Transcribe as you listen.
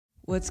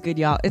What's good,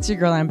 y'all? It's your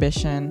girl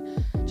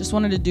Ambition. Just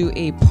wanted to do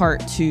a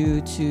part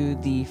 2 to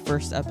the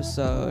first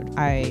episode.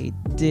 I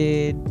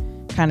did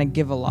kind of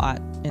give a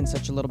lot in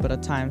such a little bit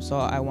of time, so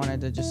I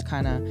wanted to just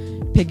kind of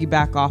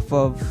piggyback off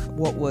of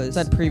what was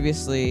said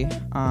previously.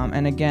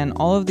 And again,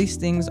 all of these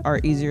things are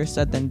easier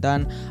said than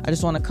done. I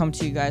just want to come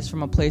to you guys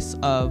from a place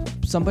of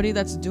somebody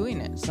that's doing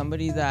it,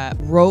 somebody that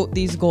wrote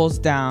these goals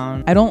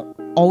down. I don't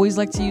always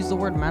like to use the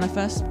word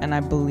manifest, and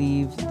I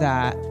believe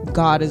that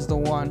God is the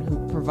one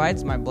who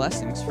provides my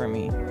blessings for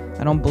me.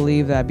 I don't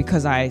believe that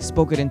because I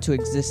spoke it into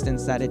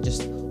existence that it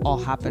just all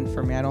happened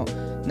for me. I don't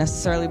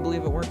necessarily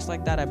believe it works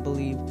like that. I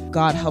believe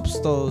God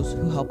helps those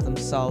who help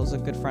themselves. A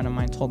good friend of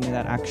mine told me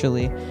that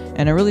actually,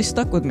 and it really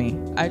stuck with me.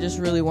 I just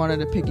really wanted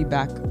to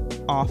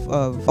piggyback off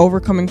of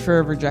overcoming fear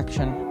of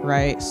rejection,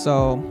 right?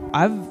 So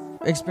I've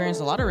experienced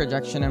a lot of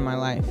rejection in my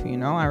life.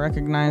 I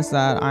recognize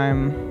that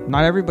I'm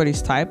not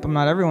everybody's type. I'm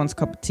not everyone's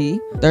cup of tea.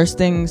 There's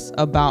things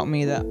about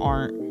me that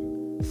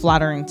aren't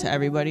flattering to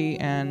everybody,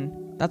 and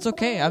that's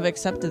okay. I've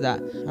accepted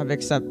that. I've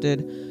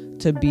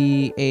accepted to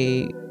be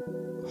a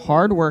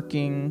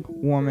hardworking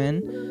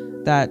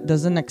woman that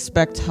doesn't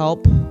expect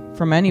help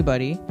from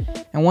anybody.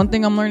 And one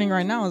thing I'm learning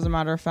right now, as a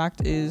matter of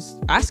fact, is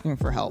asking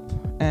for help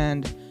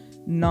and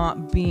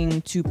not being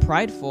too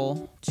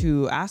prideful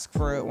to ask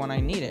for it when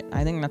I need it.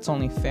 I think that's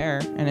only fair,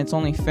 and it's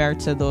only fair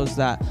to those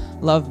that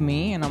love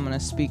me, and I'm going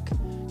to speak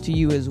to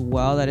you as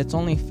well, that it's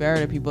only fair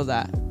to people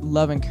that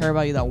love and care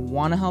about you, that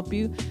want to help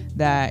you,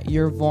 that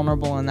you're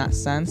vulnerable in that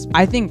sense.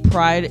 I think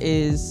pride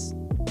is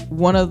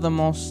one of the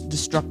most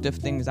destructive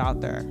things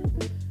out there.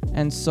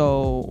 And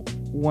so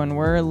when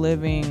we're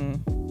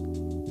living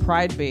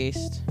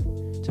pride-based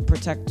to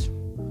protect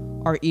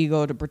our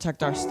ego, to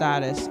protect our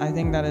status, I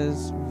think that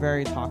is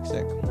very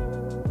toxic.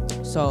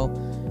 So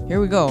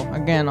here we go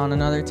again on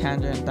another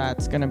tangent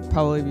that's going to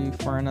probably be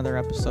for another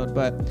episode.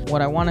 But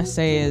what I want to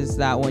say is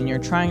that when you're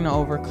trying to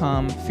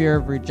overcome fear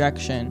of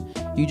rejection,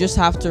 you just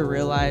have to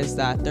realize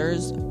that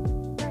there's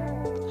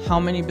how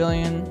many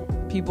billion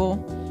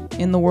people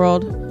in the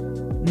world.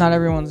 Not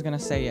everyone's going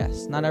to say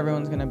yes. Not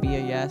everyone's going to be a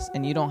yes.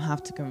 And you don't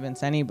have to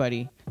convince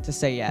anybody to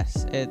say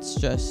yes. It's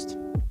just,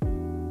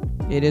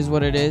 it is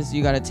what it is.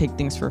 You got to take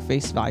things for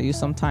face value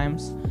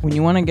sometimes. When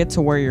you want to get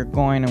to where you're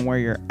going and where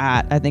you're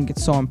at, I think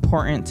it's so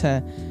important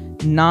to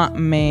not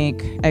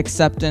make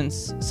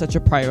acceptance such a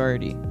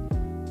priority.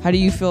 How do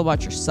you feel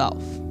about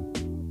yourself?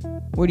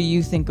 What do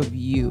you think of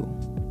you?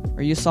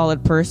 Are you a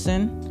solid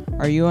person?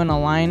 Are you in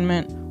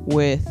alignment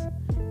with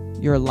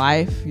your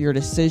life, your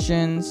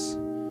decisions,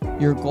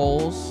 your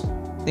goals,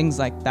 things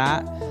like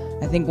that?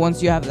 I think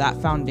once you have that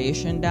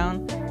foundation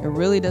down, it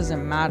really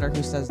doesn't matter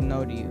who says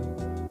no to you.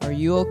 Are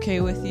you okay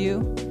with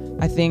you?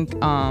 I think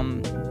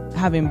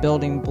having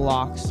building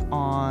blocks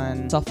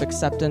on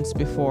self-acceptance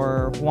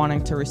before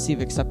wanting to receive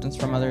acceptance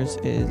from others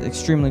is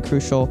extremely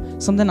crucial.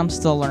 Something I'm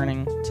still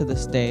learning to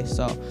this day.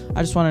 So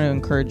I just wanted to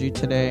encourage you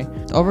today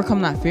to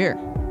overcome that fear.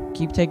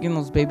 Keep taking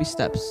those baby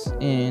steps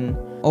in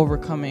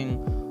overcoming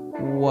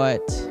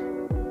what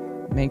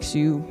makes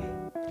you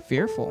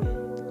fearful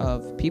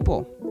of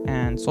people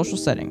and social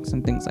settings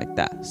and things like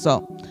that.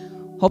 So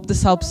hope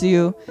this helps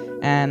you,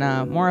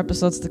 and more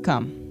episodes to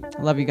come.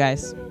 I love you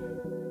guys.